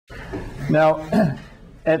Now,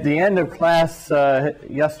 at the end of class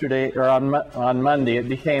yesterday, or on Monday, it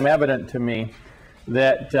became evident to me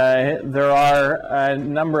that there are a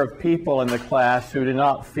number of people in the class who do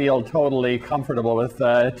not feel totally comfortable with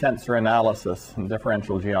tensor analysis and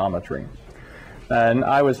differential geometry. And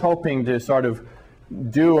I was hoping to sort of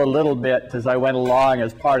do a little bit as I went along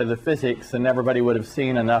as part of the physics, and everybody would have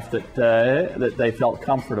seen enough that, that they felt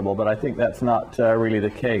comfortable, but I think that's not really the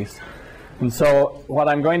case. And so what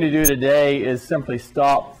I'm going to do today is simply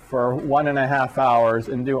stop for 1.5 hours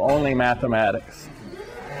and do only mathematics.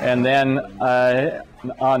 And then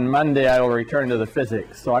on Monday I will return to the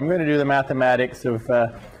physics. So I'm going to do the mathematics of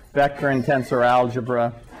vector and tensor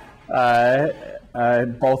algebra,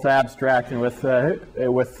 both abstract and with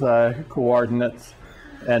coordinates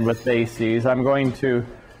and with bases. I'm going to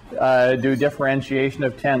do differentiation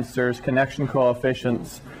of tensors, connection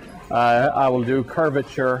coefficients. I will do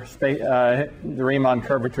curvature, the Riemann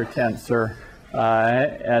curvature tensor,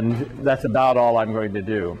 and that's about all I'm going to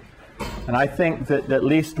do. And I think that at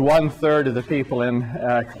least 1/3 of the people in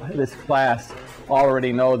this class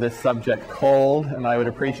already know this subject cold, and I would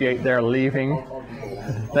appreciate their leaving.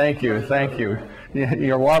 Thank you, thank you.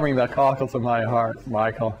 You're warming the cockles of my heart,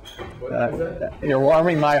 Michael. You're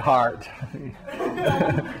warming my heart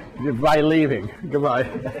by leaving. Goodbye.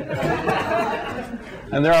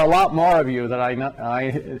 And there are a lot more of you that I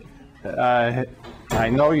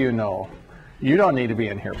know you know. You don't need to be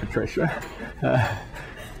in here, Patricia.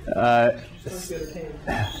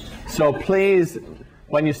 So please,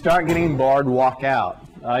 when you start getting bored, walk out.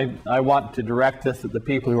 I want to direct this at the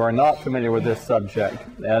people who are not familiar with this subject,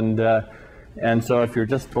 and so if you're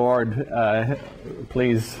just bored,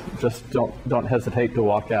 please just don't hesitate to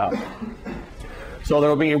walk out. So there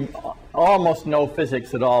will be almost no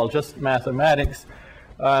physics at all, just mathematics.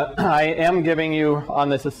 I am giving you on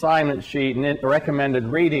this assignment sheet a recommended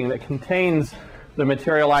reading that contains the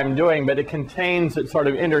material I'm doing, but it contains it sort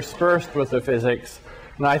of interspersed with the physics.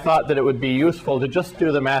 And I thought that it would be useful to just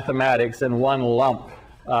do the mathematics in one lump,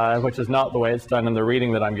 which is not the way it's done in the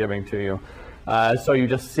reading that I'm giving to you. So you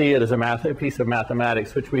just see it as a piece of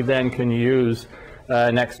mathematics, which we then can use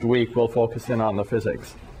next week. We'll focus in on the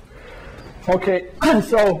physics. Okay,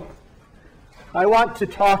 so I want to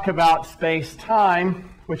talk about space-time,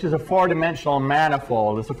 which is a four-dimensional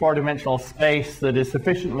manifold. It's a four-dimensional space that is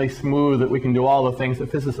sufficiently smooth that we can do all the things that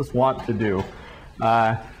physicists want to do.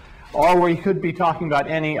 Or we could be talking about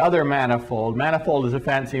any other manifold. Manifold is a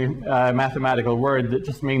fancy mathematical word that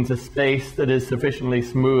just means a space that is sufficiently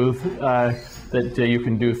smooth that you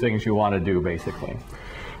can do things you want to do, basically.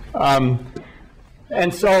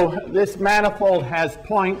 And so this manifold has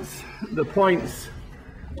points. The points,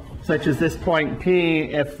 such as this point P,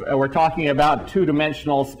 if we're talking about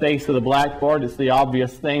two-dimensional space of the blackboard, it's the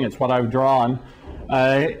obvious thing. It's what I've drawn.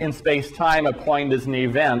 In space-time, a point is an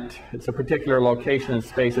event. It's a particular location in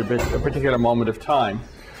space at a particular moment of time.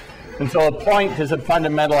 And so a point is a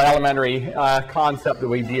fundamental elementary concept that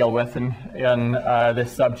we deal with in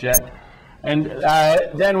this subject. And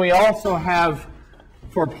then we also have,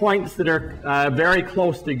 for points that are very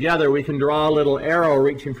close together, we can draw a little arrow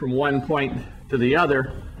reaching from one point to the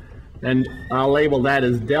other. And I'll label that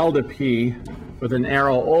as delta P with an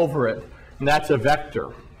arrow over it. And that's a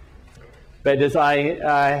vector. But as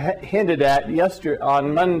I hinted at yesterday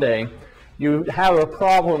on Monday, you have a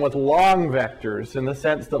problem with long vectors in the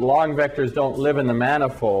sense that long vectors don't live in the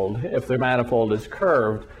manifold if the manifold is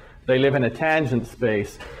curved. They live in a tangent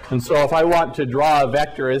space. And so if I want to draw a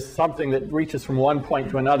vector as something that reaches from one point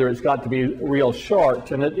to another, it's got to be real short.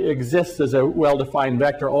 And it exists as a well-defined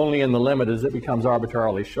vector only in the limit as it becomes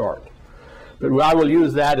arbitrarily short. But I will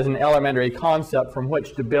use that as an elementary concept from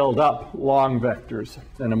which to build up long vectors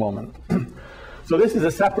in a moment. So this is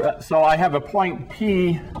a separate, so I have a point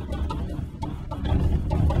P,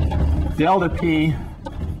 delta P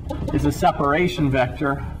is a separation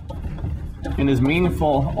vector and is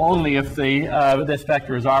meaningful only if this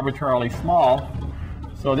vector is arbitrarily small.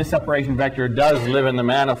 So this separation vector does live in the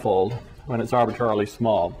manifold when it's arbitrarily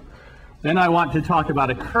small. Then I want to talk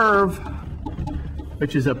about a curve,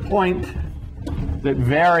 which is a point that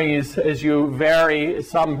varies as you vary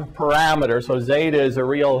some parameter. So zeta is a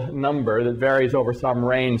real number that varies over some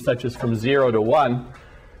range, such as from 0 to 1.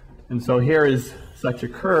 And so here is such a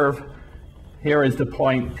curve. Here is the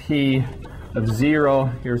point P of 0.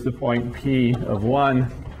 Here's the point P of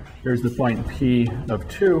 1. Here's the point P of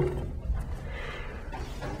 2.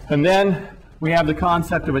 And then we have the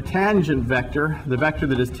concept of a tangent vector, the vector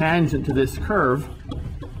that is tangent to this curve,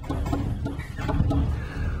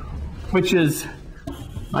 which is,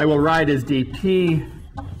 I will write as dp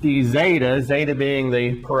d zeta, zeta being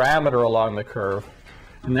the parameter along the curve.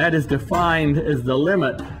 and that is defined as the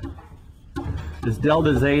limit as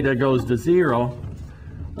delta zeta goes to 0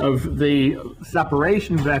 of the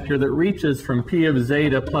separation vector that reaches from p of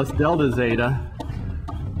zeta plus delta zeta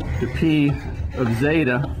to p of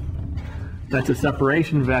zeta. That's a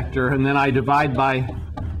separation vector, and then I divide by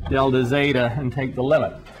delta zeta and take the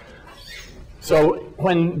limit. So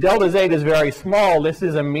when delta zeta is very small, this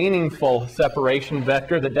is a meaningful separation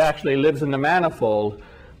vector that actually lives in the manifold.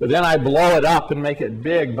 But then I blow it up and make it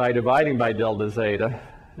big by dividing by delta zeta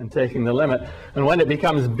and taking the limit. And when it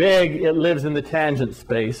becomes big, it lives in the tangent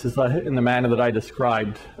space in the manner that I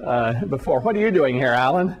described before. What are you doing here,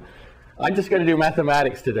 Alan? I'm just going to do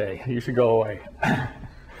mathematics today. You should go away.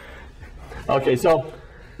 Okay, so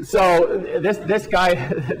this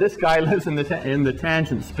guy lives in the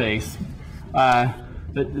tangent space.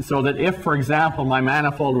 So that if, for example, my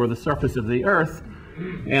manifold were the surface of the Earth,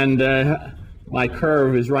 and my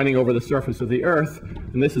curve is running over the surface of the Earth,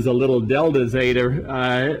 and this is a little delta zeta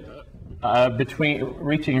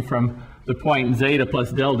reaching from the point zeta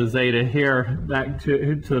plus delta zeta here back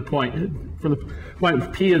to the point, from the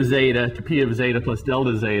point p of zeta to p of zeta plus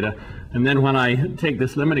delta zeta. And then when I take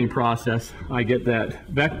this limiting process, I get that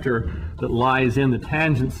vector that lies in the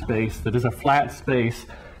tangent space that is a flat space,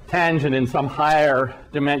 tangent in some higher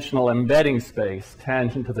dimensional embedding space,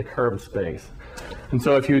 tangent to the curved space. And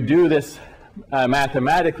so if you do this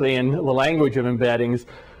mathematically in the language of embeddings,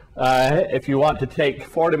 if you want to take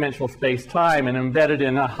four-dimensional space-time and embed it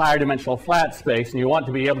in a higher dimensional flat space, and you want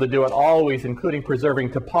to be able to do it always, including preserving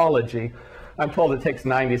topology, I'm told it takes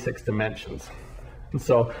 96 dimensions. And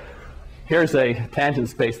so here's a tangent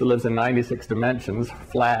space that lives in 96 dimensions,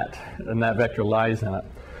 flat, and that vector lies in it.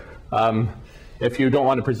 If you don't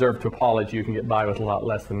want to preserve topology, you can get by with a lot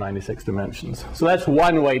less than 96 dimensions. So that's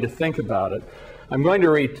one way to think about it. I'm going to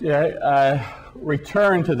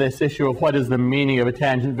return to this issue of what is the meaning of a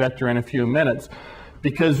tangent vector in a few minutes,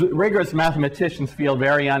 because rigorous mathematicians feel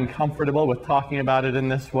very uncomfortable with talking about it in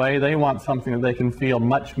this way. They want something that they can feel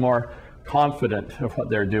much more confident of what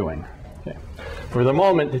they're doing. Okay. For the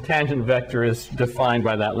moment, the tangent vector is defined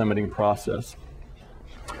by that limiting process.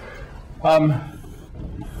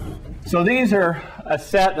 So these are a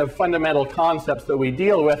set of fundamental concepts that we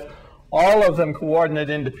deal with, all of them coordinate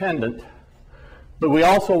independent. But we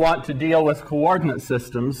also want to deal with coordinate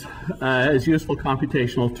systems as useful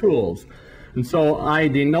computational tools. And so I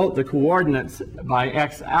denote the coordinates by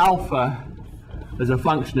x alpha as a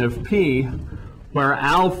function of p, where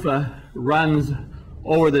alpha runs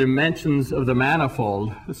over the dimensions of the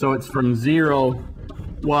manifold. So it's from 0,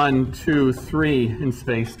 1, 2, 3 in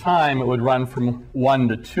space-time. It would run from 1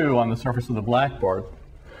 to 2 on the surface of the blackboard.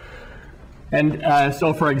 And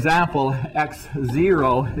so, for example,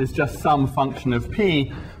 x0 is just some function of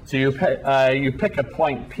p. So you pick a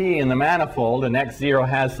point p in the manifold, and x0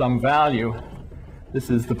 has some value. This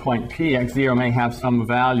is the point p. x0 may have some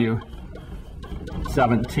value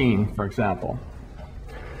 17, for example.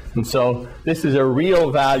 And so this is a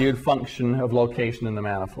real valued function of location in the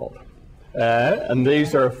manifold. And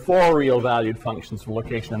these are 4 real valued functions of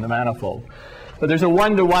location in the manifold. But there's a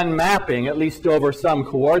one-to-one mapping, at least over some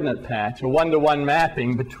coordinate patch, a one-to-one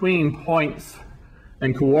mapping between points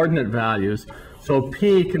and coordinate values. So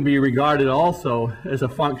p can be regarded also as a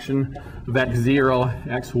function of x0,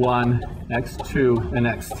 x1, x2, and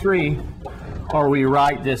x3. Or we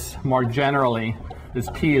write this more generally as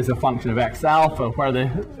p is a function of x alpha, where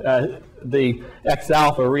the x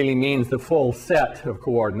alpha really means the full set of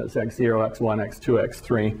coordinates, x0, x1, x2,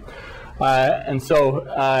 x3. And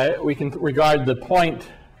so we can regard the point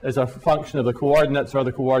as a function of the coordinates, or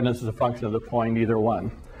the coordinates as a function of the point, either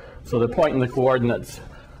one. So the point and the coordinates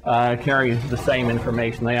carry the same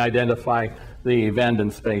information. They identify the event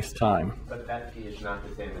in space-time. But that p is not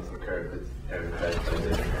the same as the curve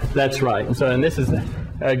that's right. And so, and this is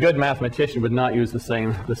a good mathematician would not use the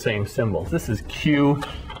same symbols. This is q.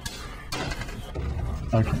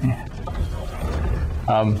 Okay.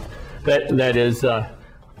 That is.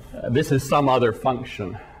 This is some other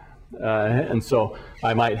function, and so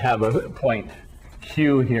I might have a point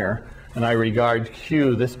q here, and I regard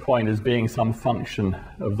q, this point, as being some function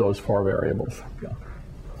of those 4 variables.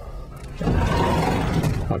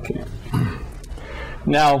 Okay.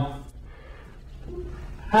 Now,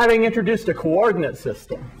 having introduced a coordinate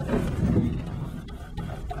system,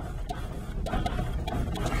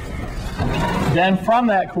 then from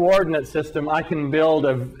that coordinate system, I can build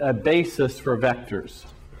a basis for vectors.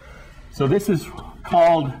 So this is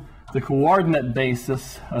called the coordinate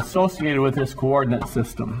basis associated with this coordinate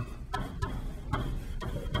system.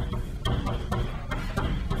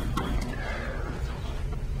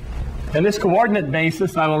 In this coordinate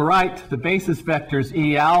basis, I will write the basis vectors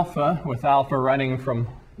E alpha, with alpha running from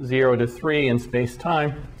 0 to 3 in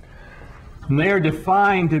space-time. And they are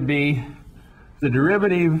defined to be the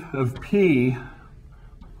derivative of P.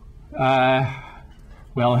 Well,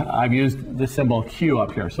 I've used the symbol Q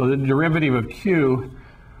up here. So the derivative of Q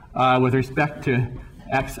with respect to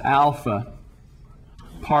x alpha,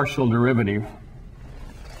 partial derivative.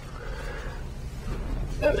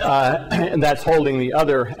 And that's holding the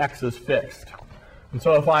other x's fixed. And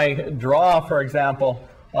so if I draw, for example,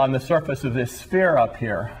 on the surface of this sphere up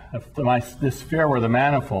here, if this sphere were the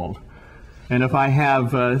manifold, and if I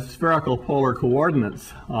have spherical polar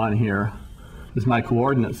coordinates on here, this is my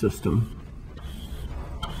coordinate system.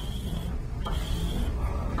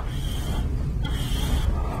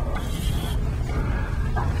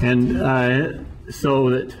 And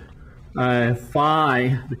so that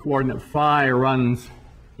phi, the coordinate phi runs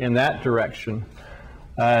in that direction.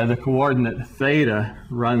 The coordinate theta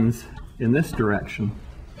runs in this direction.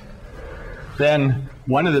 Then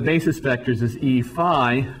one of the basis vectors is E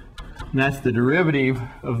phi, and that's the derivative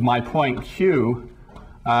of my point Q,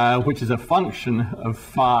 which is a function of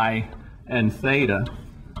phi and theta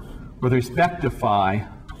with respect to phi,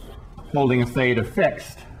 holding theta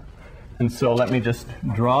fixed. And so let me just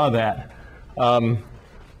draw that.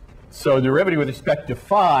 So derivative with respect to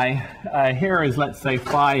phi, here is, let's say,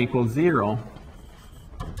 phi equals 0.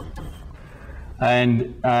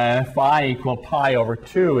 And phi equal pi over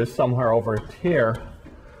 2 is somewhere over here.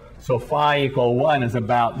 So phi equal 1 is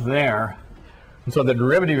about there. And so the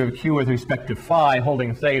derivative of Q with respect to phi,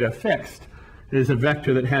 holding theta fixed, is a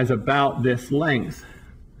vector that has about this length,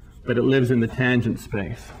 but it lives in the tangent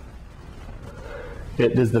space.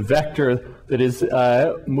 It is the vector that is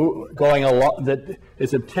going along, that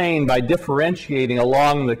is obtained by differentiating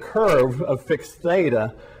along the curve of fixed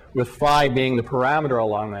theta, with phi being the parameter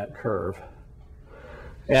along that curve.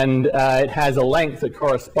 And it has a length that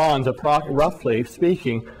corresponds, roughly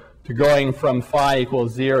speaking, to going from phi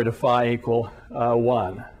equals 0 to phi equal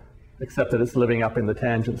 1, except that it's living up in the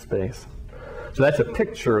tangent space. So that's a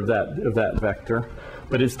picture of that vector,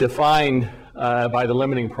 but it's defined by the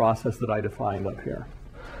limiting process that I defined up here.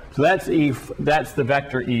 So that's the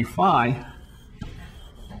vector E phi.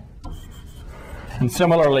 And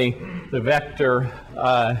similarly, the vector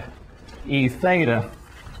E theta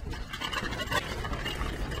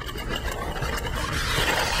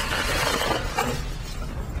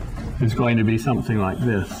is going to be something like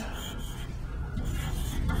this.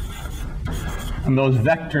 And those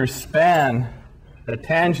vectors span a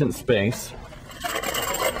tangent space.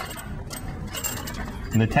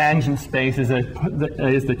 And the tangent space is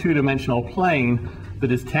the two-dimensional plane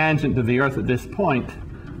that is tangent to the Earth at this point.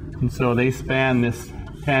 And so they span this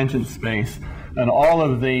tangent space. And all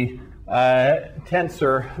of the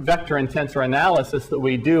vector and tensor analysis that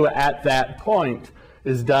we do at that point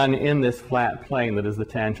is done in this flat plane that is the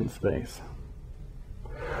tangent space.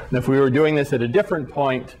 And if we were doing this at a different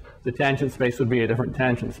point, the tangent space would be a different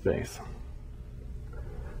tangent space.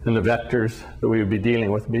 And the vectors that we would be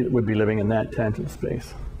dealing with would be living in that tangent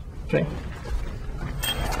space. Okay?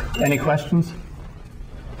 Any questions?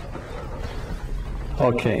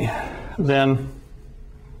 Okay. Then,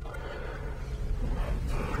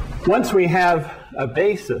 once we have a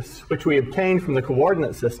basis, which we obtain from the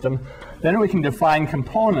coordinate system, then we can define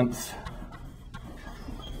components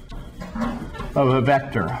of a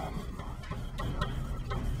vector.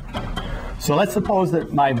 So let's suppose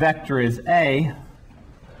that my vector is A.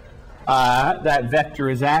 That vector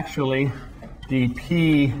is actually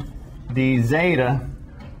dp d zeta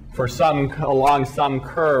for along some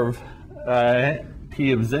curve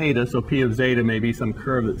p of zeta. So p of zeta may be some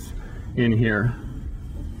curve that's in here.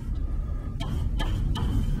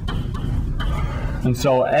 And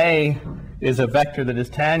so A is a vector that is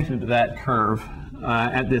tangent to that curve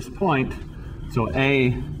at this point. So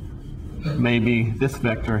A may be this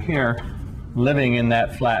vector here, living in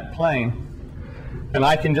that flat plane. And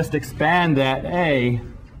I can just expand that A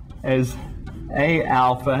as A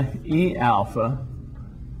alpha, E alpha,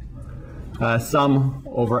 sum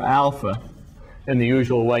over alpha, in the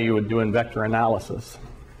usual way you would do in vector analysis.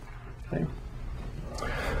 Okay.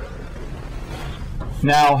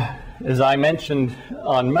 Now, as I mentioned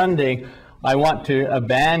on Monday, I want to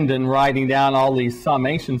abandon writing down all these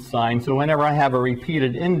summation signs. So whenever I have a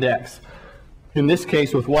repeated index, in this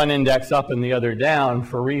case with one index up and the other down,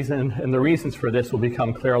 and the reasons for this will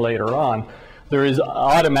become clear later on, there is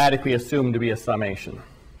automatically assumed to be a summation.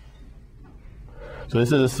 So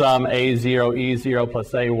this is a sum A0, E0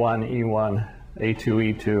 plus A1, E1,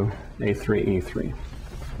 A2, E2, A3, E3.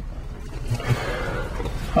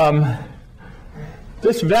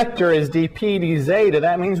 This vector is dp d zeta.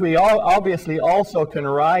 That means we obviously also can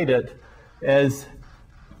write it as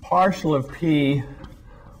partial of p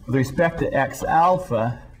with respect to x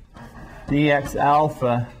alpha dx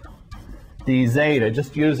alpha d zeta,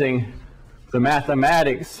 just using the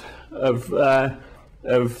mathematics of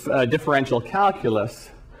differential calculus,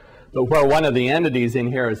 but where one of the entities in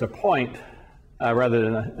here is a point, rather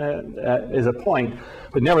than is a point.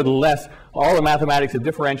 But nevertheless, all the mathematics of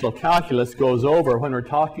differential calculus goes over when we're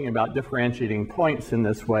talking about differentiating points in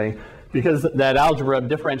this way, because that algebra of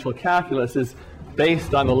differential calculus is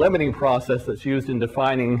based on the limiting process that's used in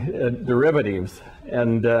defining derivatives,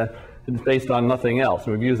 and it's based on nothing else.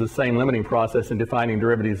 We've used the same limiting process in defining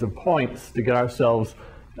derivatives of points to get ourselves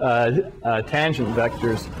tangent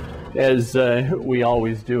vectors as we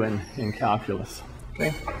always do in calculus.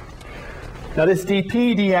 Okay? Now this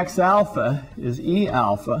dp dx alpha is E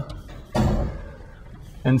alpha,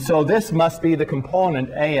 and so this must be the component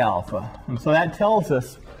A alpha. And so that tells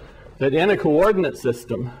us that in a coordinate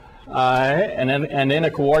system and in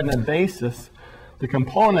a coordinate basis, the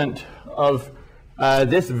component of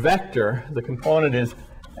this vector, the component is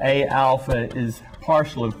A alpha is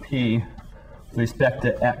partial of P with respect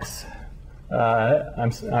to X.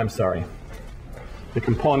 I'm sorry. The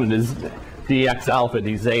component is dx alpha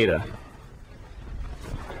d zeta.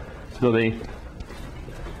 So the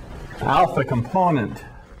alpha component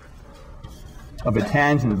of a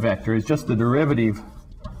tangent vector is just the derivative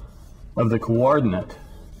of the coordinate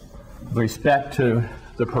with respect to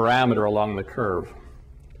the parameter along the curve.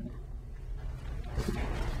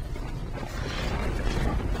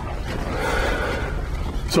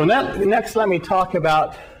 So next let me talk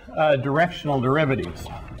about directional derivatives.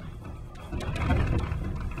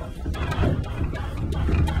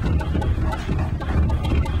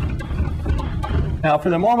 Now,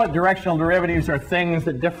 for the moment, directional derivatives are things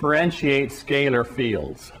that differentiate scalar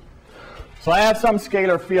fields. So I have some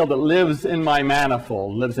scalar field that lives in my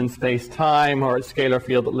manifold, lives in space-time, or a scalar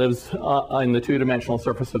field that lives in the two-dimensional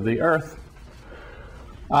surface of the Earth.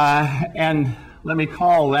 And let me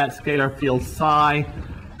call that scalar field psi.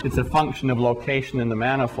 It's a function of location in the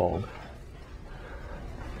manifold.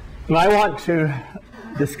 And I want to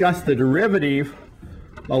discuss the derivative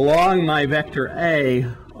along my vector A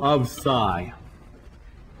of psi.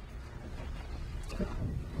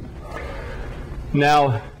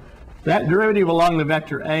 Now, that derivative along the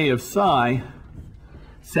vector A of psi,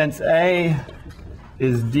 since A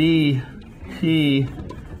is dp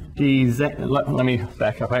dz, let me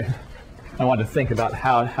back up. I want to think about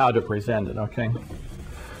how to present it, okay?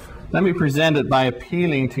 Let me present it by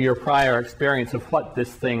appealing to your prior experience of what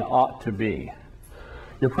this thing ought to be.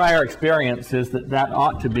 Your prior experience is that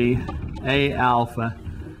ought to be A alpha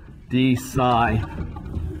d psi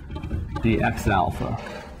dx alpha.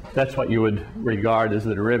 That's what you would regard as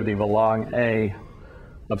the derivative along A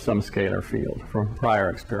of some scalar field from prior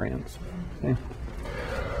experience. Okay?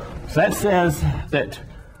 So that says that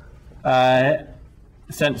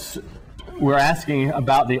since we're asking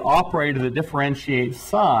about the operator that differentiates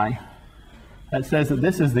psi, that says that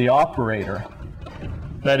this is the operator.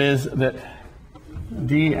 That is that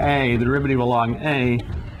dA, the derivative along A,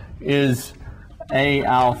 is A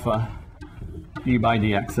alpha d by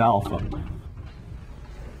dx alpha.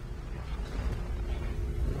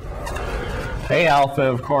 A alpha,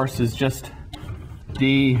 of course, is just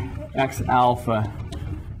dx alpha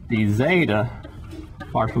d zeta,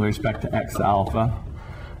 partial with respect to x alpha.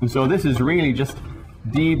 And so this is really just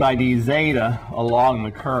d by d zeta along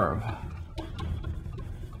the curve.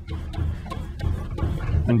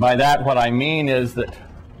 And by that, what I mean is that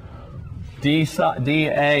dA,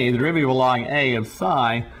 the derivative along A of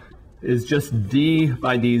psi, is just d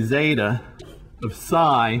by d zeta of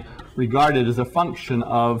psi regarded as a function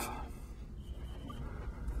of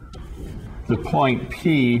the point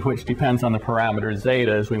P, which depends on the parameter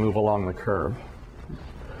zeta as we move along the curve.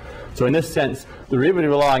 So in this sense, the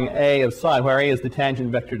derivative along A of psi, where A is the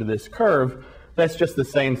tangent vector to this curve, that's just the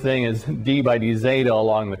same thing as d by d zeta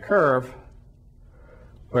along the curve,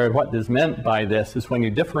 where what is meant by this is when you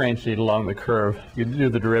differentiate along the curve, you do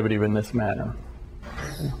the derivative in this manner.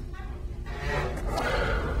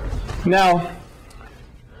 Now,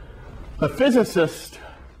 a physicist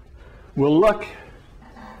will look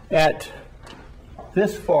at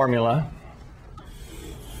this formula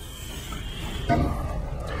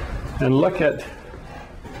and look at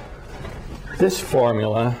this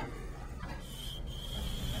formula,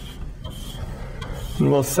 and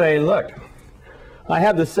we'll say, look, I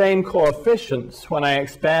have the same coefficients when I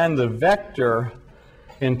expand the vector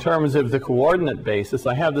in terms of the coordinate basis.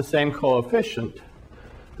 I have the same coefficient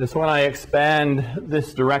is when I expand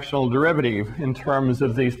this directional derivative in terms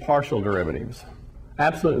of these partial derivatives.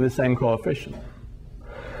 Absolutely the same coefficient.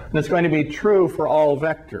 And it's going to be true for all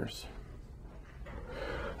vectors.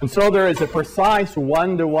 And so there is a precise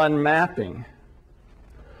one-to-one mapping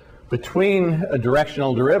between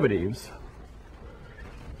directional derivatives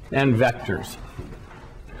and vectors.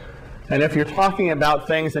 And if you're talking about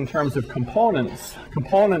things in terms of components,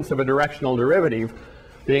 components of a directional derivative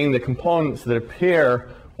being the components that appear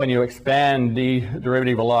when you expand the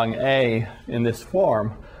derivative along A in this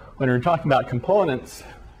form, when we're talking about components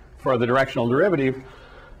for the directional derivative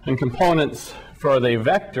and components for the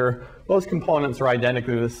vector, those components are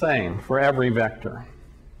identically the same for every vector.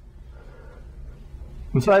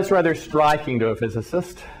 And so that's rather striking to a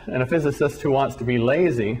physicist. And a physicist who wants to be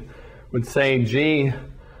lazy would say, gee,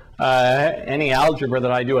 any algebra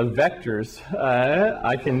that I do with vectors,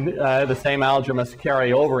 I can, the same algebra must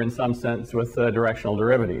carry over in some sense with directional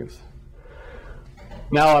derivatives.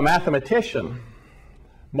 Now, a mathematician,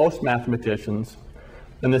 most mathematicians,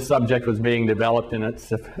 and this subject was being developed in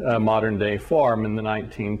its modern day form in the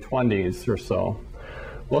 1920s or so.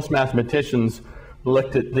 Most mathematicians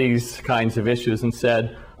looked at these kinds of issues and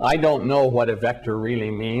said, I don't know what a vector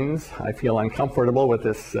really means. I feel uncomfortable with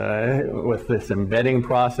this embedding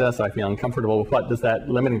process. I feel uncomfortable with what does that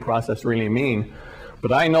limiting process really mean.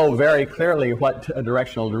 But I know very clearly what a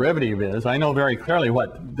directional derivative is. I know very clearly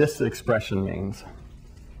what this expression means.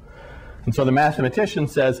 And so the mathematician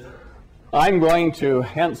says, I'm going to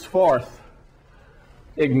henceforth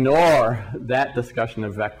ignore that discussion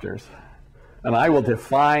of vectors. And I will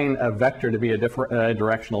define a vector to be a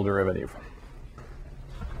directional derivative.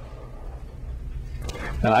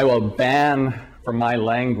 And I will ban from my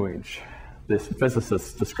language this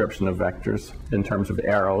physicist's description of vectors in terms of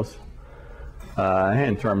arrows,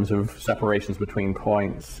 in terms of separations between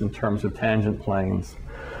points, in terms of tangent planes.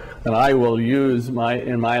 And I will use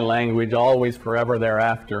in my language always forever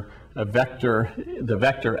thereafter, a vector, the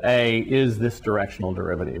vector A is this directional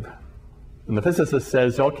derivative. And the physicist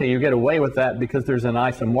says, okay, you get away with that because there's an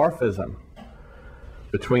isomorphism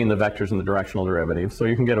between the vectors and the directional derivative, so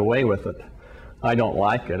you can get away with it. I don't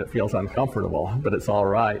like it. It feels uncomfortable, but it's all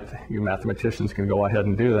right. You mathematicians can go ahead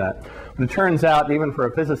and do that. But it turns out, even for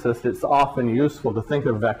a physicist, it's often useful to think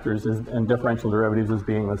of vectors and differential derivatives as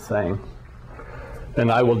being the same.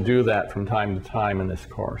 And I will do that from time to time in this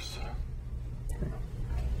course.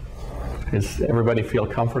 Does everybody feel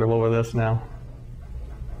comfortable with this now?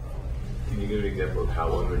 Can you give an example of how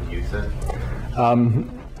one would use it?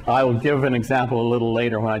 I will give an example a little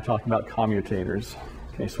later when I talk about commutators.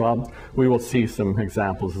 Okay, so we will see some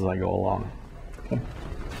examples as I go along.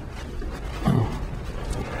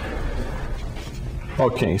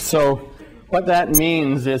 Okay, so what that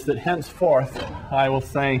means is that henceforth I will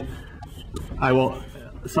say, I will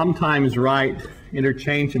sometimes write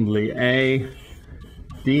interchangeably A,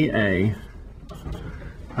 dA,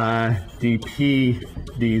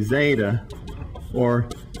 dP, d zeta, or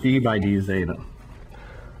d by d zeta.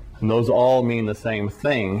 And those all mean the same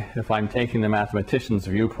thing if I'm taking the mathematician's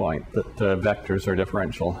viewpoint that vectors are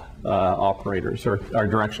differential operators or are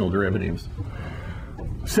directional derivatives.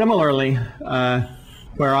 Similarly,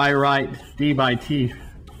 where I write d by t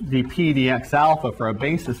dp dx alpha for a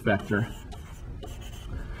basis vector,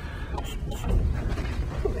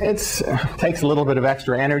 it takes a little bit of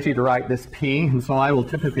extra energy to write this p, and so I will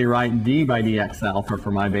typically write d by dx alpha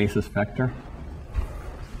for my basis vector.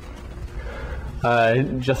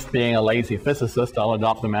 Just being a lazy physicist, I'll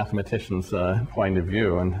adopt the mathematician's point of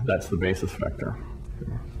view, and that's the basis vector.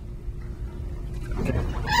 Okay.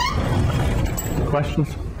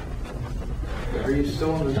 Questions? Are you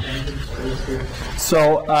still in the tangent space here?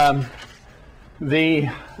 So the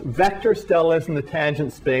vector still is in the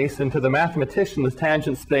tangent space, and to the mathematician, the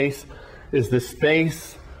tangent space is the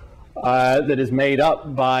space that is made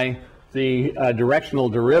up by the directional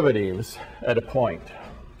derivatives at a point.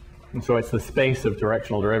 And so it's the space of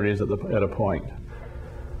directional derivatives at a point.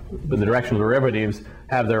 But the directional derivatives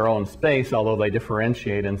have their own space, although they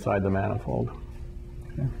differentiate inside the manifold.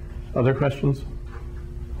 Okay. Other questions?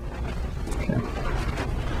 Okay.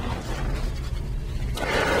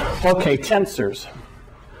 Okay, tensors.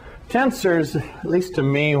 Tensors, at least to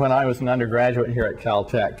me when I was an undergraduate here at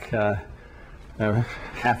Caltech a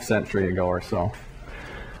half century ago or so,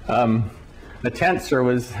 the tensor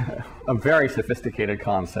was a very sophisticated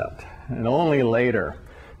concept, and only later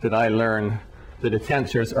did I learn that the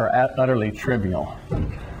tensors are utterly trivial.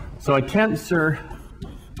 So a tensor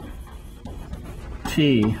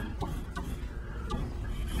T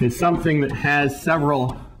is something that has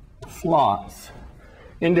several slots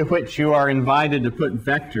into which you are invited to put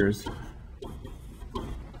vectors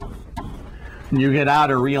you get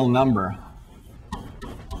out a real number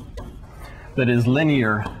that is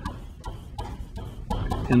linear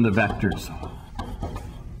in the vectors.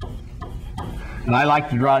 And I like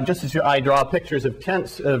to draw, just as I draw pictures of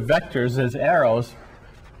vectors as arrows,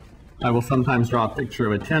 I will sometimes draw a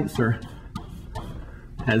picture of a tensor.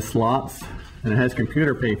 It has slots and it has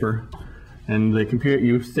computer paper, and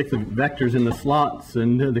you stick the vectors in the slots,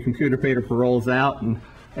 and the computer paper rolls out,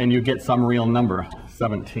 and you get some real number,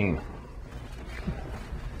 17.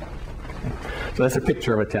 So that's a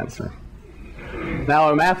picture of a tensor.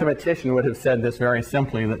 Now, a mathematician would have said this very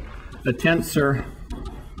simply, that the tensor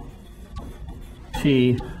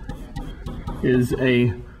T is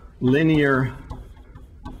a linear,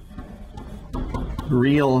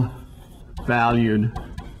 real valued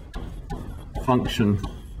function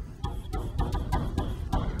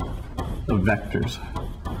of vectors.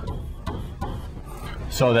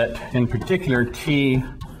 So that in particular, T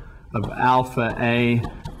of alpha A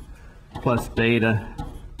plus beta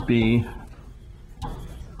B,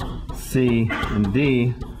 C, and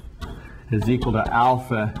D is equal to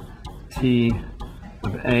alpha T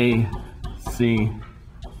of A, C,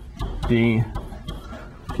 D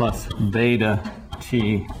plus beta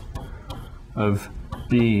T of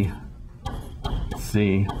B,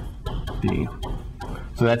 C, D.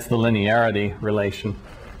 So that's the linearity relation,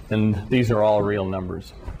 and these are all real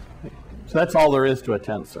numbers. So that's all there is to a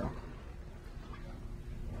tensor.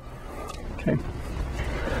 Okay.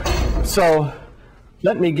 So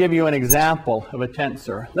let me give you an example of a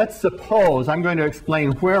tensor. Let's suppose, I'm going to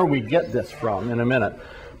explain where we get this from in a minute,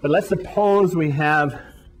 but let's suppose we have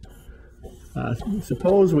a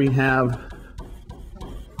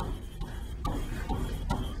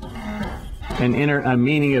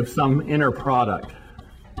meaning of some inner product.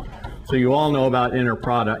 So you all know about inner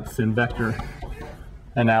products in vector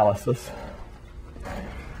analysis.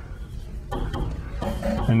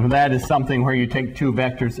 And that is something where you take two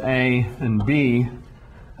vectors A and B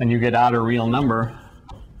and you get out a real number.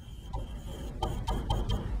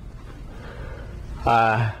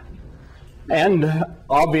 And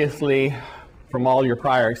obviously, from all your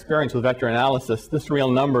prior experience with vector analysis, this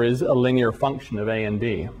real number is a linear function of A and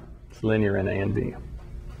B. It's linear in A and B.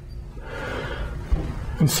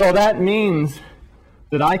 And so that means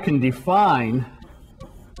that I can define,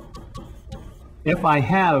 if I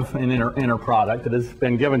have an inner product that has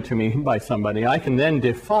been given to me by somebody, I can then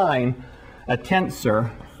define a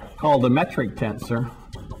tensor called the metric tensor,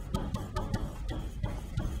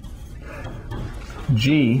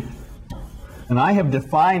 G, and I have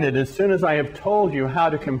defined it as soon as I have told you how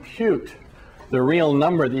to compute the real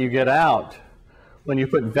number that you get out when you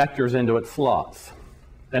put vectors into its slots.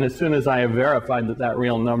 And as soon as I have verified that that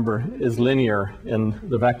real number is linear in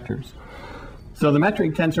the vectors. So the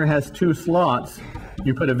metric tensor has two slots.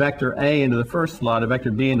 You put a vector A into the first slot, a vector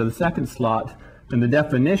B into the second slot, and the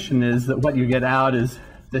definition is that what you get out is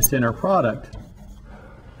this inner product.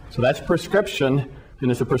 So that's prescription, and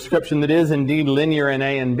it's a prescription that is indeed linear in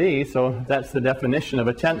A and B, so that's the definition of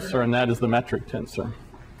a tensor, and that is the metric tensor.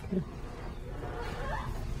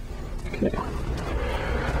 Okay.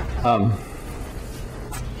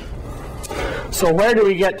 So where do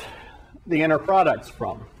we get the inner products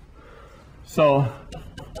from? So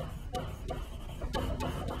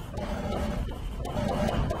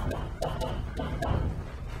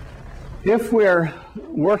if we're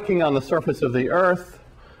working on the surface of the Earth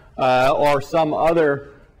or some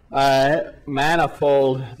other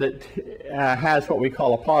manifold that has what we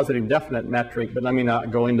call a positive definite metric, but let me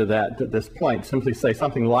not go into that at this point. Simply say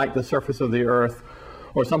something like the surface of the Earth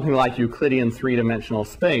or something like Euclidean three-dimensional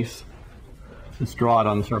space. Let's draw it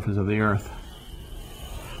on the surface of the Earth.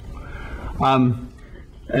 And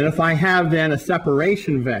if I have then a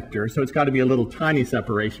separation vector, so it's got to be a little tiny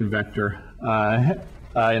separation vector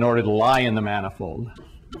in order to lie in the manifold,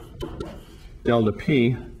 delta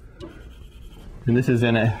P, and this is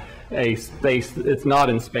in a space, it's not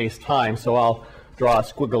in space-time, so I'll draw a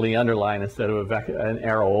squiggly underline instead of an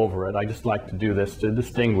arrow over it. I just like to do this to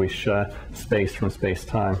distinguish space from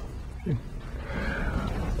space-time. Okay.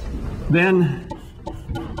 Then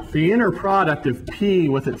the inner product of P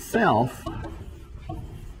with itself,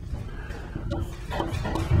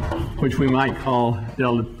 which we might call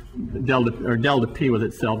delta P with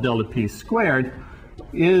itself, delta P squared,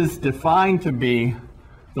 is defined to be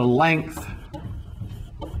the length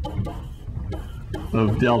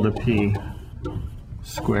of delta P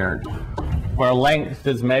squared, where length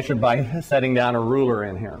is measured by setting down a ruler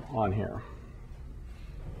in here, on here.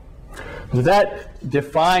 That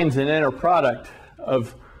defines an inner product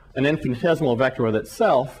of an infinitesimal vector with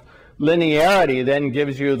itself. Linearity then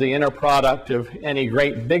gives you the inner product of any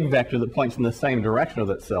great big vector that points in the same direction of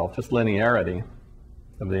itself, just linearity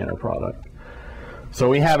of the inner product. So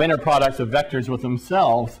we have inner products of vectors with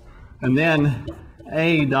themselves, and then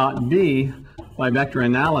A dot B by vector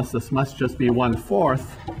analysis must just be 1/4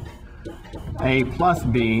 A plus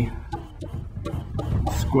B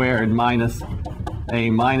squared minus A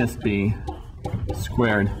minus B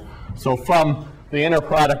squared. So from the inner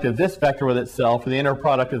product of this vector with itself and the inner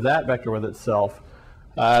product of that vector with itself,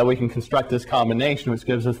 we can construct this combination which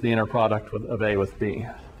gives us the inner product of A with B.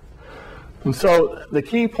 And so the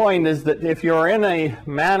key point is that if you're in a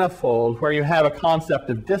manifold where you have a concept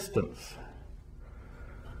of distance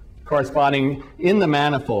corresponding in the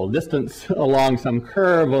manifold, distance along some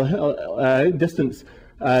curve, distance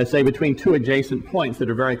say between two adjacent points that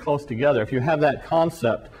are very close together, if you have that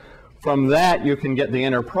concept, from that you can get the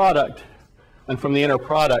inner product, and from the inner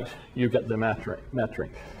product you get the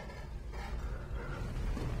metric.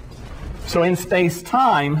 So in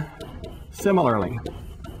space-time, similarly,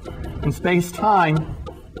 in space-time,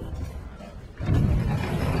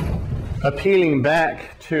 appealing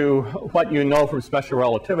back to what you know from special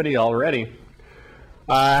relativity already,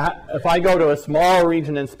 if I go to a small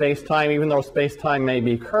region in space-time, even though space-time may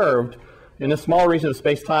be curved, in a small region of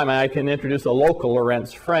space-time I can introduce a local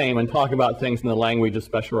Lorentz frame and talk about things in the language of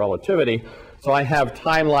special relativity. So I have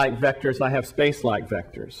time-like vectors, I have space-like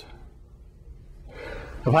vectors.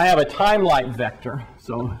 If I have a time-like vector,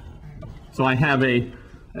 so I have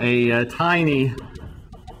a tiny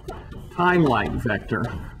time-like vector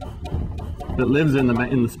that lives in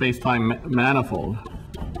the space-time manifold,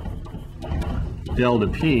 delta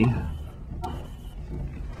P,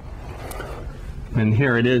 and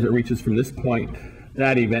here it is, it reaches from this point,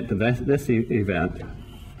 that event to this event.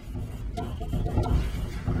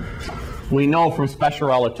 We know from special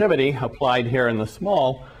relativity, applied here in the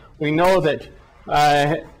small, we know that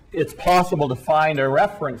it's possible to find a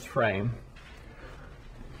reference frame.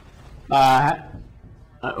 Let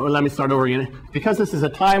me start over again. Because this is a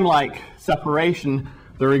time-like separation,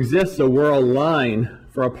 there exists a whirl line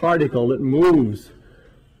for a particle that moves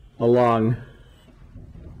along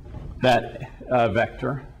that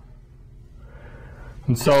vector.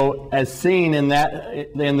 And so, as seen in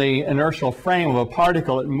the inertial frame of a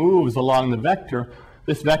particle, it moves along the vector.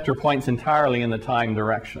 This vector points entirely in the time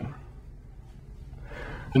direction.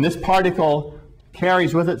 And this particle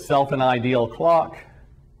carries with itself an ideal clock.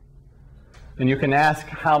 And you can ask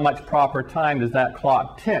how much proper time does that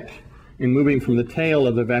clock tick in moving from the tail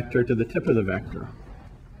of the vector to the tip of the vector.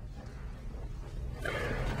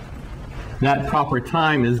 That proper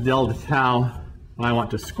time is delta tau. I want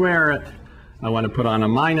to square it. I want to put on a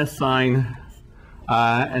minus sign.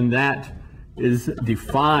 And that is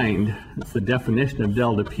defined. It's the definition of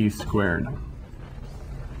delta P squared.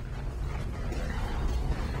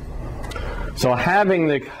 So having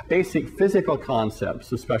the basic physical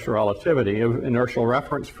concepts of special relativity, of inertial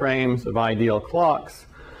reference frames, of ideal clocks,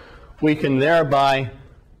 we can thereby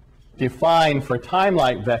define for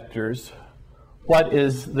time-like vectors what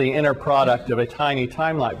is the inner product of a tiny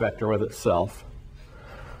time-like vector with itself.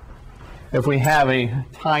 If we have a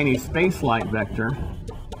tiny space-like vector,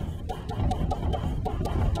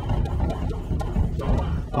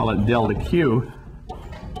 call it delta Q,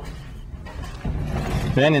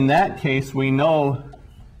 then in that case we know,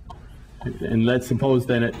 and let's suppose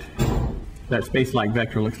that that space-like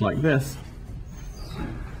vector looks like this,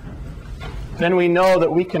 then we know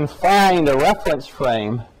that we can find a reference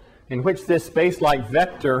frame in which this space-like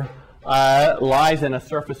vector lies in a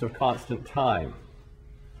surface of constant time.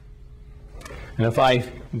 And if I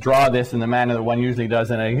draw this in the manner that one usually does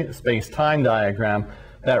in a space-time diagram,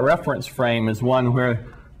 that reference frame is one where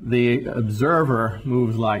the observer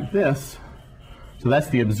moves like this. So that's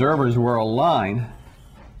the observer's whirl line.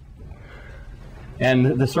 And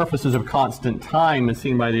the surfaces of constant time as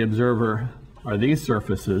seen by the observer are these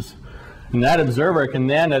surfaces. And that observer can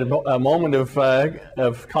then, at a moment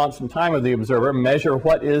of constant time of the observer, measure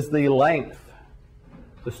what is the length,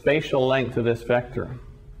 the spatial length of this vector.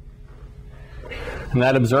 And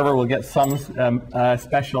that observer will get some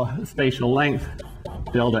spatial length,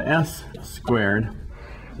 delta S squared.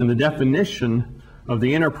 And the definition of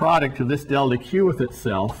the inner product of this delta Q with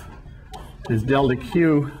itself is delta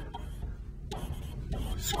Q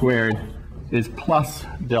squared is plus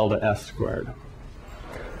delta S squared.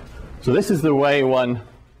 So this is the way one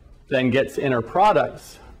then gets inner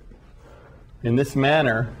products in this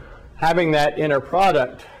manner, having that inner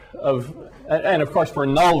product of, and of course, for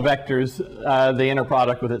null vectors, the inner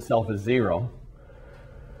product with itself is 0.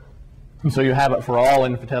 And so you have it for all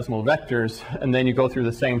infinitesimal vectors, and then you go through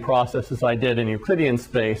the same process as I did in Euclidean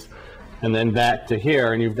space, and then back to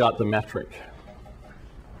here, and you've got the metric.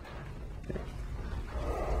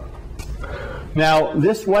 Now,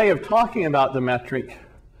 this way of talking about the metric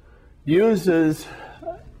uses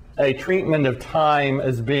a treatment of time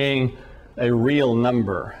as being a real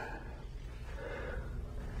number.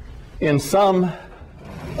 In some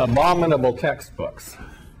abominable textbooks,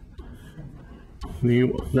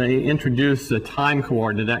 they introduce a time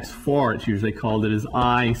coordinate, x4, it's usually called, it is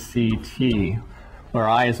ICT, where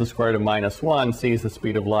I is the square root of -1, c is the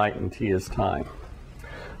speed of light, and t is time.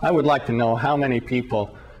 I would like to know how many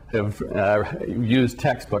people have used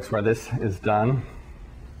textbooks where this is done.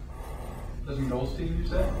 Doesn't Goldstein use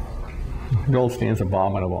that? Goldstein's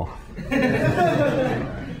abominable. The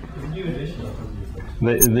new edition of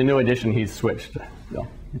it. The new edition, he's switched. No.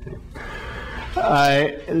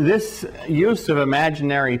 This use of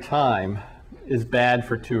imaginary time is bad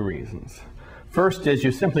for two reasons. First is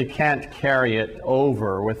you simply can't carry it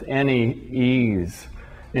over with any ease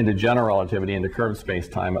into general relativity, into curved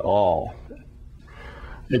space-time at all.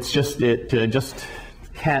 It just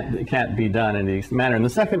can't be done in this manner. And the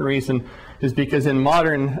second reason is because in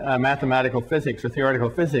modern mathematical physics or theoretical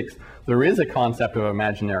physics, there is a concept of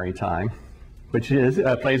imaginary time, which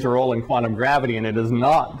plays a role in quantum gravity, and it is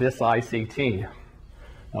not this ICT.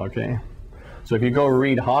 Okay? So if you go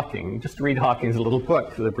read Hawking, just read Hawking's little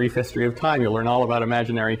book, The Brief History of Time, you'll learn all about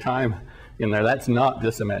imaginary time in there. That's not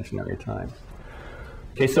this imaginary time.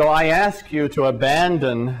 Okay, so I ask you to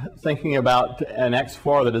abandon thinking about an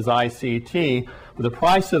x4 that is ICT. But the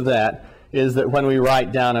price of that is that when we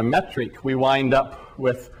write down a metric, we wind up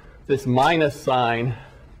with this minus sign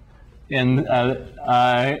in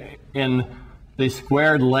the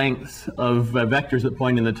squared lengths of vectors that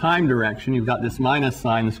point in the time direction. You've got this minus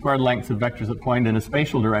sign. The squared lengths of vectors that point in the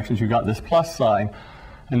spatial directions, you've got this plus sign.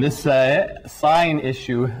 And this sign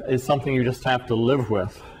issue is something you just have to live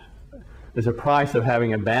with. There's a price of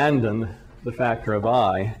having abandoned the factor of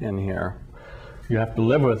I in here. You have to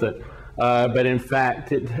live with it. But in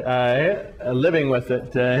fact, living with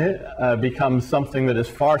it becomes something that is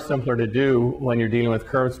far simpler to do when you're dealing with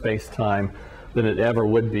curved space-time than it ever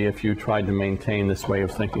would be if you tried to maintain this way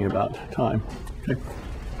of thinking about time.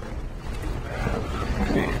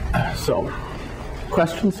 Okay. So,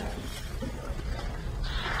 questions?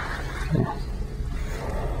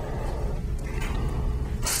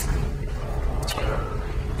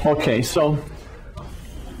 Okay, so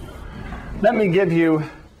let me give you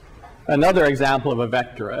another example of a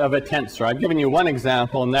vector, of a tensor. I've given you one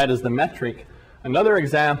example, and that is the metric. Another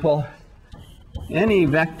example, any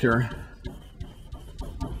vector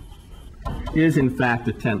is in fact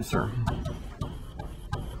a tensor.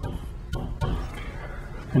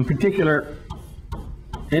 In particular,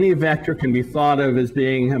 any vector can be thought of as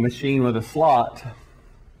being a machine with a slot,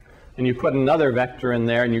 and you put another vector in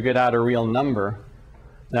there and you get out a real number.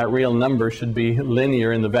 That real number should be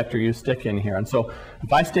linear in the vector you stick in here. And so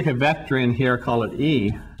if I stick a vector in here, call it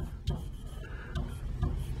E,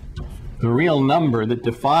 the real number that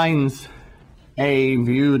defines A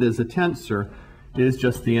viewed as a tensor is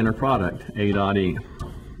just the inner product, A dot E.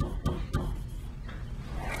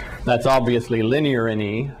 That's obviously linear in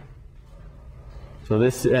E. So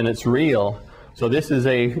this, and it's real. So this is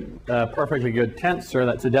a perfectly good tensor.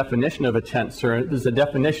 That's a definition of a tensor. There's a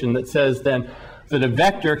definition that says then that a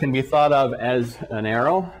vector can be thought of as an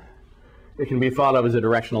arrow, it can be thought of as a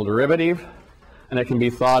directional derivative, and it can be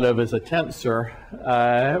thought of as a tensor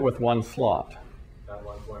with one slot. That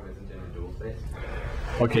one form isn't in a dual space?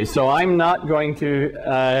 Okay, so I'm not going to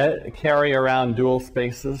carry around dual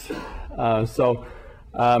spaces. I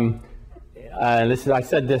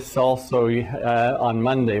said this also on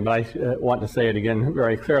Monday, but I want to say it again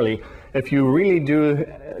very clearly. If you really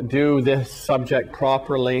do this subject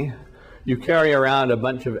properly, you carry around a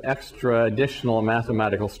bunch of extra additional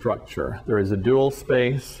mathematical structure. There is a dual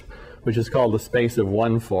space, which is called the space of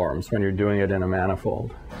one forms when you're doing it in a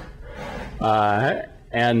manifold. Then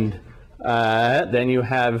you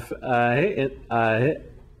have,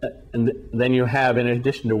 in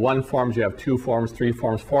addition to one forms, you have two forms, three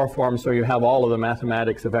forms, four forms, so you have all of the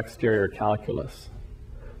mathematics of exterior calculus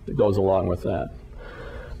that goes along with that.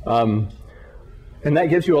 And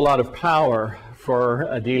that gives you a lot of power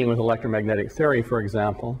for dealing with electromagnetic theory, for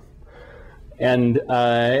example. And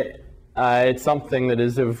it's something that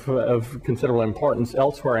is of considerable importance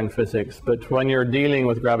elsewhere in physics, but when you're dealing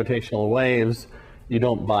with gravitational waves, you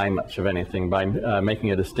don't buy much of anything by making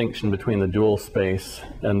a distinction between the dual space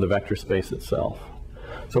and the vector space itself.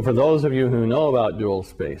 So for those of you who know about dual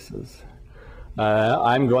spaces,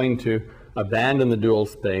 I'm going to abandon the dual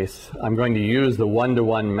space, I'm going to use the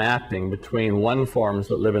one-to-one mapping between one forms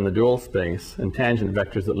that live in the dual space and tangent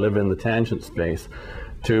vectors that live in the tangent space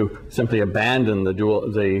to simply abandon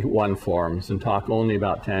the one forms and talk only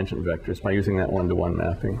about tangent vectors by using that one-to-one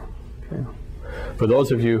mapping. Okay. For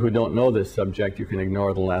those of you who don't know this subject, you can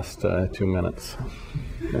ignore the last 2 minutes.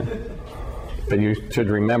 Okay. But you should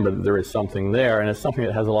remember that there is something there, and it's something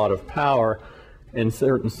that has a lot of power in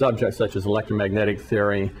certain subjects such as electromagnetic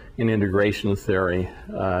theory and integration theory,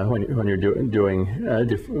 when you're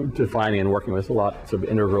defining and working with lots of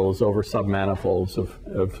integrals over submanifolds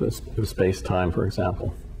of space-time, for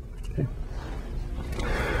example. Okay.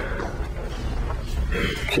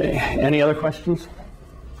 Okay. Any other questions?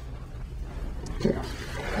 Okay.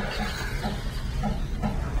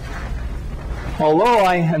 Although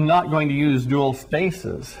I am not going to use dual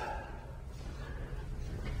spaces,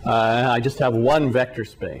 I just have one vector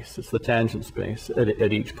space. It's the tangent space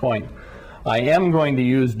at each point. I am going to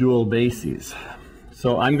use dual bases.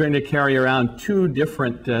 So I'm going to carry around two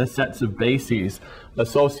different sets of bases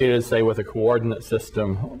associated, say, with a coordinate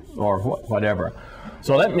system or whatever.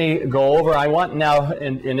 So let me go over. I want now,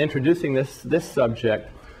 in introducing this subject,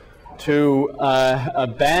 to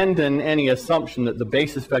abandon any assumption that the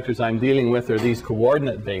basis vectors I'm dealing with are these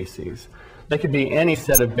coordinate bases. They could be any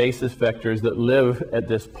set of basis vectors that live at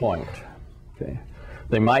this point. Okay.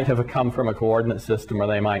 They might have come from a coordinate system, or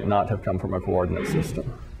they might not have come from a coordinate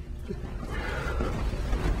system.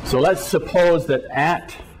 So let's suppose that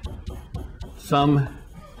at some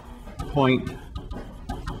point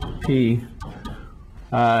P,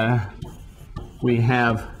 we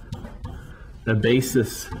have a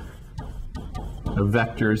basis of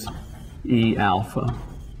vectors E alpha.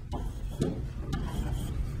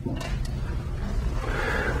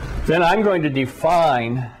 Then I'm going to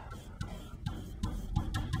define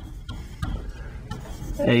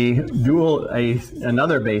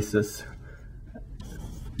another basis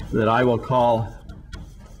that I will call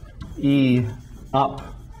E up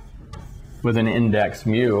with an index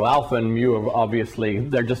mu. Alpha and mu are obviously,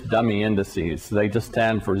 they're just dummy indices. They just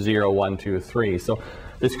stand for 0, 1, 2, 3. So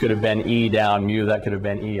this could have been E down mu, that could have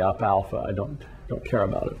been E up alpha. I don't care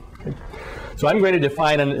about it. Okay. So I'm going to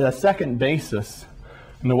define a second basis.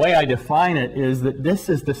 And the way I define it is that this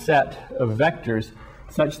is the set of vectors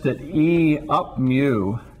such that E up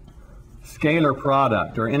mu, scalar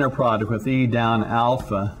product or inner product with E down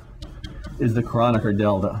alpha, is the Kronecker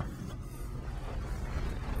delta.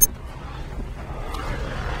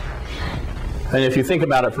 And if you think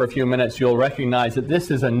about it for a few minutes, you'll recognize that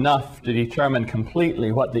this is enough to determine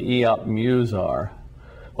completely what the E up mu's are,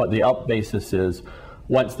 what the up basis is,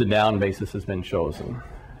 once the down basis has been chosen.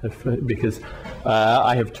 Because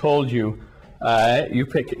I have told you, you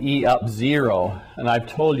pick E up 0, and I've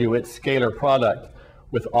told you it's scalar product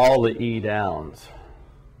with all the E downs.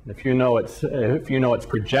 If you know its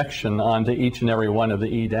projection onto each and every one of the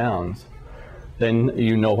E downs, then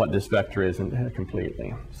you know what this vector is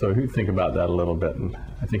completely. So you think about that a little bit, and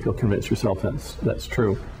I think you'll convince yourself that's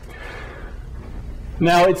true.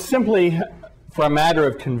 Now, it's simply for a matter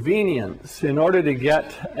of convenience, in order to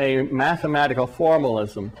get a mathematical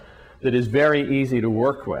formalism that is very easy to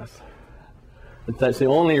work with. That's the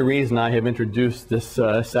only reason I have introduced this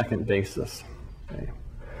second basis. Okay.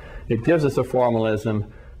 It gives us a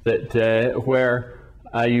formalism that where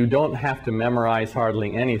you don't have to memorize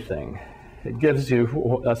hardly anything. It gives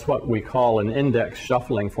you, that's what we call an index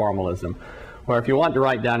shuffling formalism, where if you want to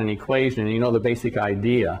write down an equation and you know the basic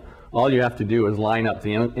idea, all you have to do is line up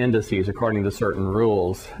the indices according to certain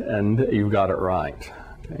rules, and you've got it right.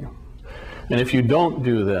 Okay. And if you don't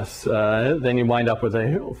do this, then you wind up with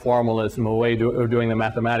a formalism, a way of doing the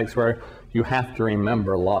mathematics where you have to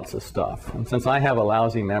remember lots of stuff. And since I have a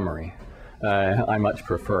lousy memory, I much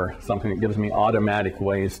prefer something that gives me automatic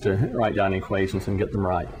ways to write down equations and get them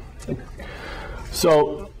right. Okay.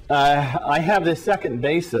 So I have this second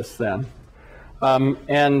basis then,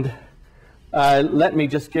 and let me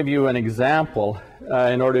just give you an example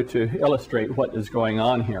in order to illustrate what is going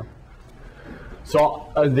on here.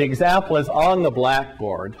 So the example is on the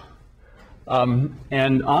blackboard,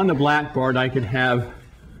 and on the blackboard I could have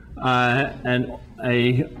a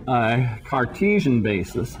Cartesian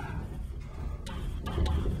basis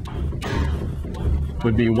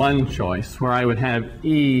would be one choice, where I would have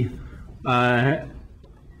E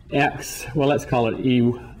x, well, let's call it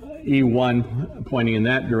E1 pointing in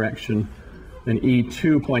that direction, and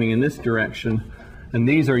E2 pointing in this direction. And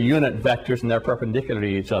these are unit vectors, and they're perpendicular to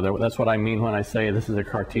each other. That's what I mean when I say this is a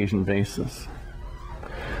Cartesian basis.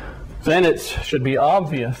 Then it should be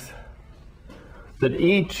obvious that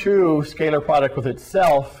E2 scalar product with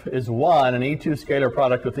itself is 1, and E2 scalar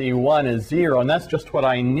product with E1 is 0, and that's just what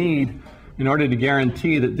I need in order to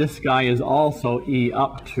guarantee that this guy is also E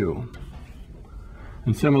up 2.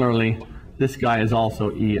 And similarly, this guy is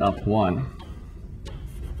also E up 1.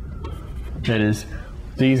 That is,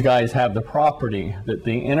 these guys have the property that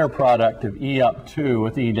the inner product of E up 2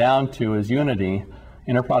 with E down 2 is unity.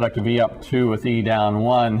 Inner product of E up 2 with E down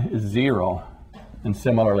 1 is 0. And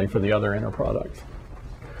similarly for the other inner products.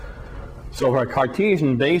 So for a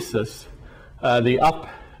Cartesian basis, the up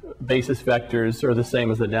basis vectors are the same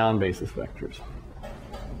as the down basis vectors.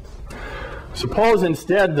 Suppose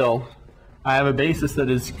instead, though, I have a basis that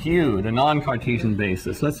is skewed, a non-Cartesian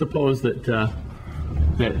basis. Let's suppose that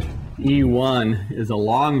that E1 is a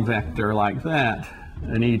long vector like that,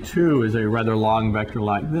 and E2 is a rather long vector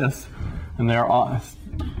like this, and they're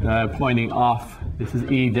pointing off. This is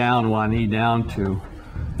E down 1, E down 2.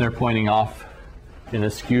 They're pointing off in a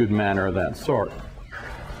skewed manner of that sort.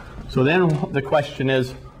 So then the question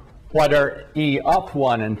is, what are E up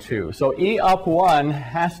 1 and 2? So E up 1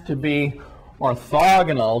 has to be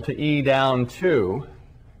orthogonal to E down 2.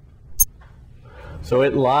 So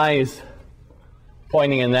it lies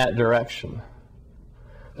pointing in that direction.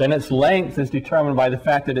 Then its length is determined by the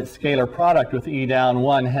fact that its scalar product with E down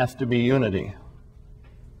 1 has to be unity.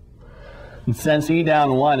 And since E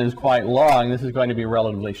down 1 is quite long, this is going to be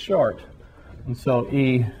relatively short. And so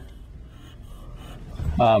E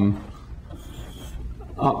up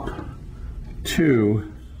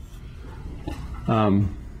 2,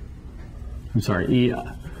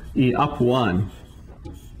 E up 1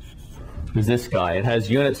 is this guy. It has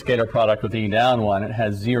unit scalar product with E down 1. It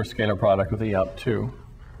has 0 scalar product with E up 2.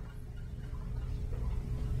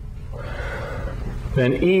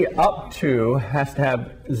 Then E up 2 has to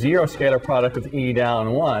have 0 scalar product with E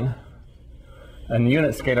down 1, and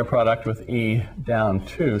unit scalar product with E down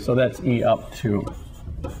 2. So that's E up 2.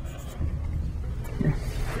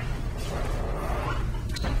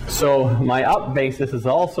 So my up basis is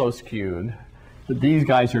also skewed, but these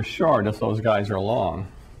guys are short as those guys are long.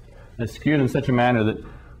 It's skewed in such a manner that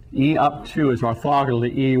E up 2 is orthogonal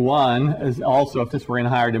to E1, is also, if this were in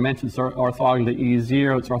higher dimensions, orthogonal to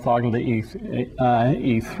E0, it's orthogonal to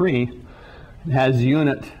E3. It has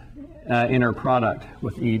unit inner product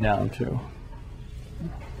with E down 2.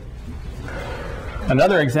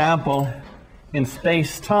 Another example, in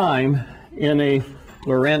space-time, in a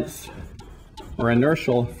Lorentz or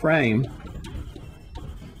inertial frame,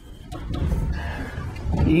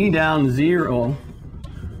 E down 0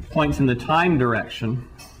 points in the time direction,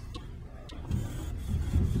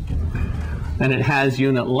 and it has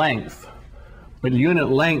unit length. But unit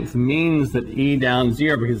length means that E down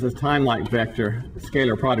 0, because this time-like vector,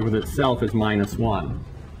 scalar product with itself is -1.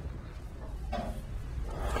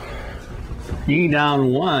 E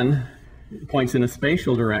down 1 points in a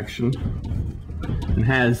spatial direction and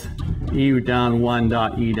has E down 1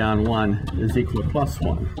 dot E down 1 is equal to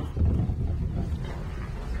 +1.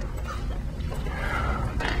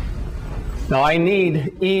 Now I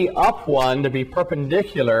need E up 1 to be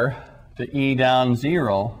perpendicular to E down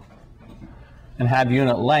 0 and have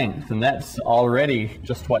unit length, and that's already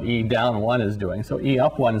just what E down 1 is doing. So E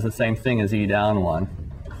up 1 is the same thing as E down 1.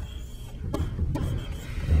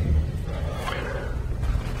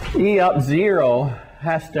 E up 0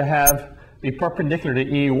 has to be perpendicular to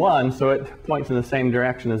E1, so it points in the same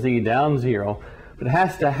direction as E down 0, but it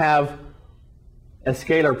has to have a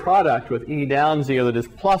scalar product with E down 0 that is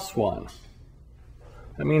 +1.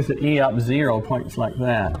 That means that E up 0 points like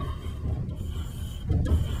that,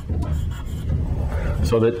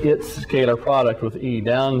 so that its scalar product with E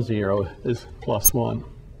down 0 is +1.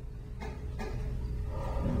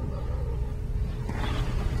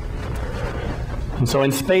 And so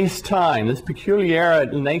in space-time, this peculiar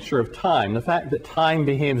nature of time, the fact that time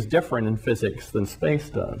behaves different in physics than space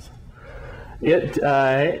does, it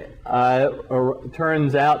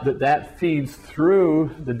turns out that feeds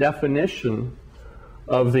through the definition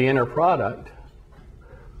of the inner product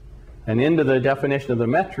and into the definition of the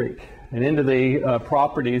metric and into the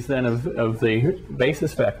properties then of the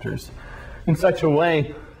basis vectors in such a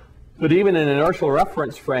way that even in an inertial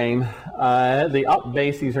reference frame, the up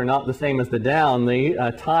bases are not the same as the down.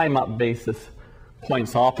 The time up basis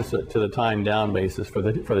points opposite to the time down basis for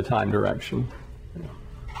the time direction.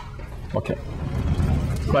 Okay.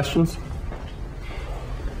 Questions?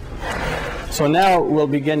 So now we'll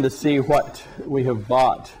begin to see what we have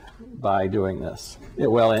bought by doing this.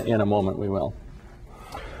 Well, in a moment we will.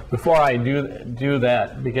 Before I do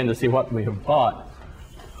that, begin to see what we have bought,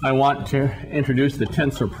 I want to introduce the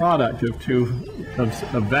tensor product of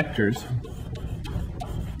vectors.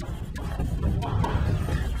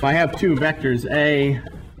 if I have two vectors A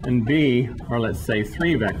and B, or let's say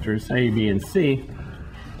three vectors, A, B, and C,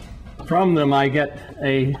 from them I get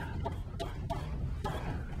a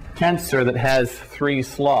tensor that has three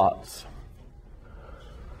slots.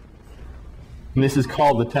 And this is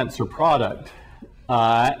called the tensor product.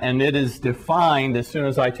 And it is defined as soon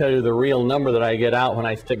as I tell you the real number that I get out when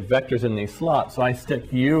I stick vectors in these slots. So I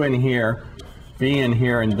stick U in here, V in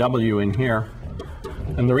here, and W in here.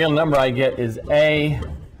 And the real number I get is A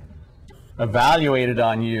evaluated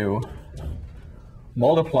on U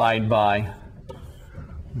multiplied by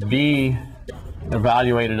B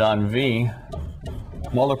evaluated on V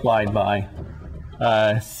multiplied by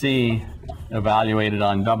C evaluated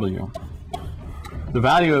on W. The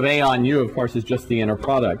value of A on U, of course, is just the inner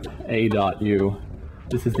product, A dot U.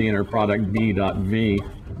 This is the inner product, B dot V.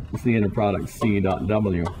 This is the inner product, C dot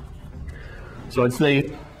W. So it's they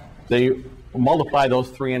multiply those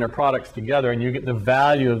three inner products together, and you get the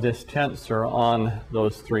value of this tensor on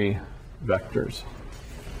those three vectors.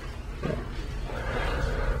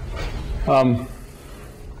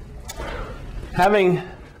 Having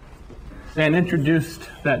then introduced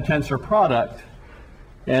that tensor product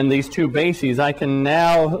and these two bases, I can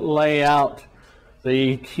now lay out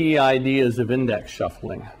the key ideas of index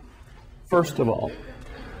shuffling. First of all,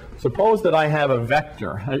 suppose that I have a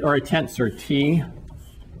vector, or a tensor T.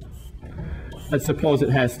 Let's suppose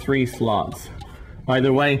it has three slots. By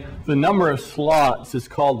the way, the number of slots is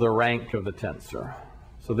called the rank of the tensor.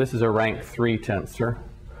 So this is a rank 3 tensor.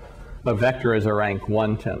 A vector is a rank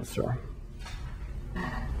 1 tensor.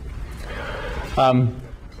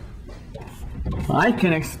 I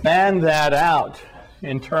can expand that out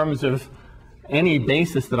in terms of any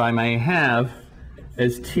basis that I may have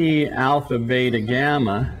as T alpha beta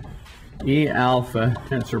gamma, E alpha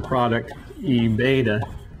tensor product, E beta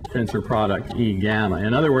tensor product, E gamma.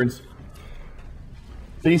 In other words,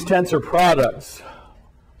 these tensor products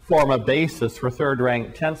form a basis for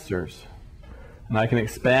third-rank tensors. And I can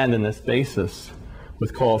expand in this basis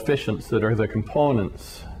with coefficients that are the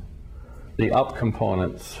components, the up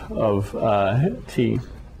components of T.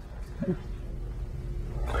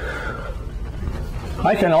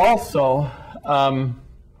 I can also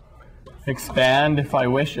expand if I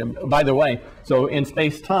wish. By the way, so in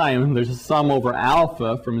space-time, there's a sum over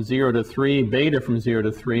alpha from 0 to 3, beta from 0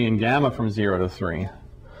 to 3, and gamma from 0 to 3.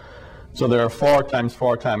 So there are 4 times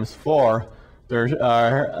 4 times 4. There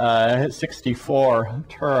are 64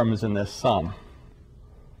 terms in this sum.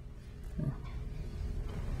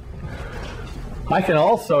 I can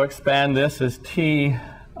also expand this as T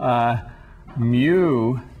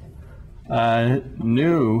mu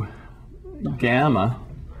nu gamma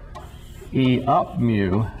E up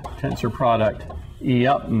mu tensor product E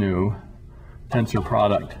up nu tensor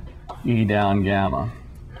product E down gamma.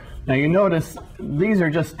 Now you notice these are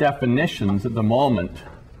just definitions at the moment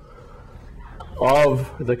of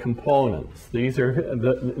the components. These are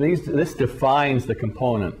this defines the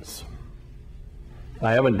components.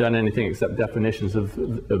 I haven't done anything except definitions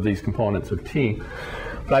of these components of T.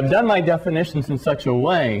 But I've done my definitions in such a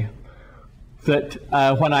way that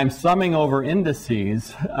when I'm summing over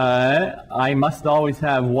indices, I must always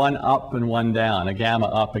have one up and one down, a gamma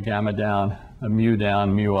up, a gamma down, a mu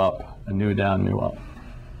down, mu up, a nu down, nu up.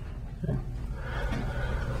 Okay.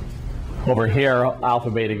 Over here, alpha,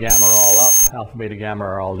 beta, gamma are all up, alpha, beta, gamma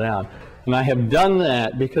are all down. And I have done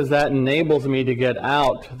that because that enables me to get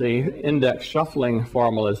out the index shuffling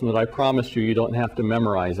formalism that I promised you don't have to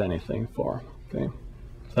memorize anything for. Okay?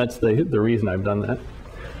 So that's the reason I've done that.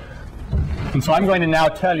 And so I'm going to now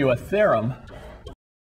tell you a theorem